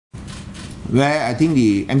where I think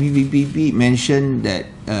the MBPP mentioned that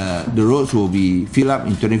the roads will be filled up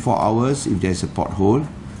in 24 hours if there's a pothole.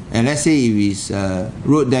 And let's say if it's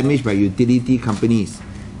road damage by utility companies,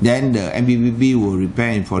 then the MBPP will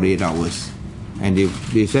repair in 48 hours. And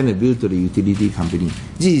they send a bill to the utility company.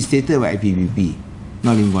 This is stated by MBPP,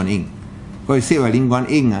 not Lim Guan Eng. Because if said by Lim Guan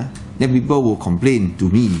Eng, then people will complain to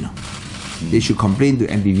me. They should complain to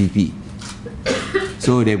MBPP.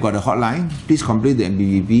 So they've got a hotline. Please complain to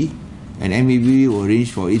MBPP, and MBPP will arrange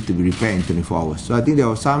for it to be repaired in 24 hours. So I think there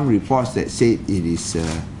were some reports that said it is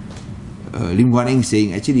Lim Guan Eng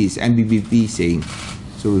saying, actually it's MBPP saying.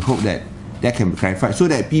 So we hope that that can be clarified, so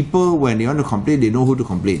that people, when they want to complain, they know who to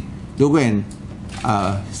complain. Don't go and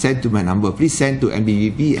send to my number. Please send to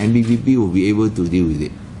MBPP. MBPP will be able to deal with it.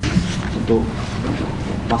 Untuk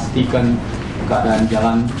pastikan keadaan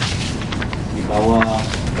jalan di bawah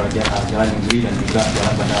jalan negeri dan juga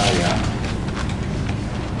jalan bandaraya,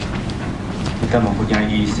 kita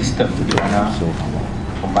mempunyai sistem di mana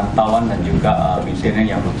pemantauan dan juga maintenance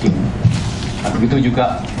yang rutin. Dan begitu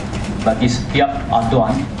juga bagi setiap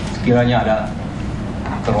aduan, sekiranya ada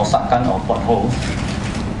kerosakan atau pothole,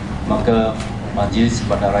 maka Majlis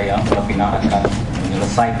Bandaraya Filipina akan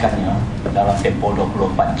menyelesaikannya dalam tempoh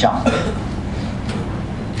 24 jam.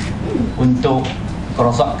 Untuk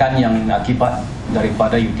kerosakan yang akibat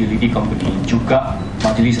daripada utility company, juga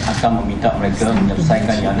majlis akan meminta mereka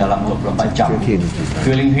menyelesaikannya dalam 24 jam.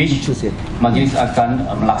 Following which, majlis akan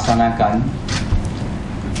melaksanakan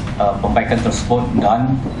pembaikan tersebut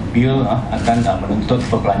dan bil akan menuntut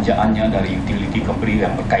perbelanjaannya dari utility company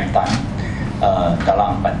yang berkaitan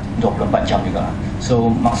dalam 24 jam juga.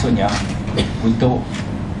 So maksudnya untuk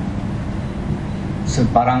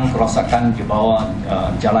sebarang kerosakan di bawah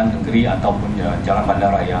jalan negeri ataupun jalan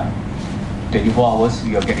bandaraya, 24 hours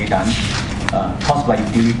we will get it done, caused by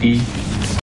utility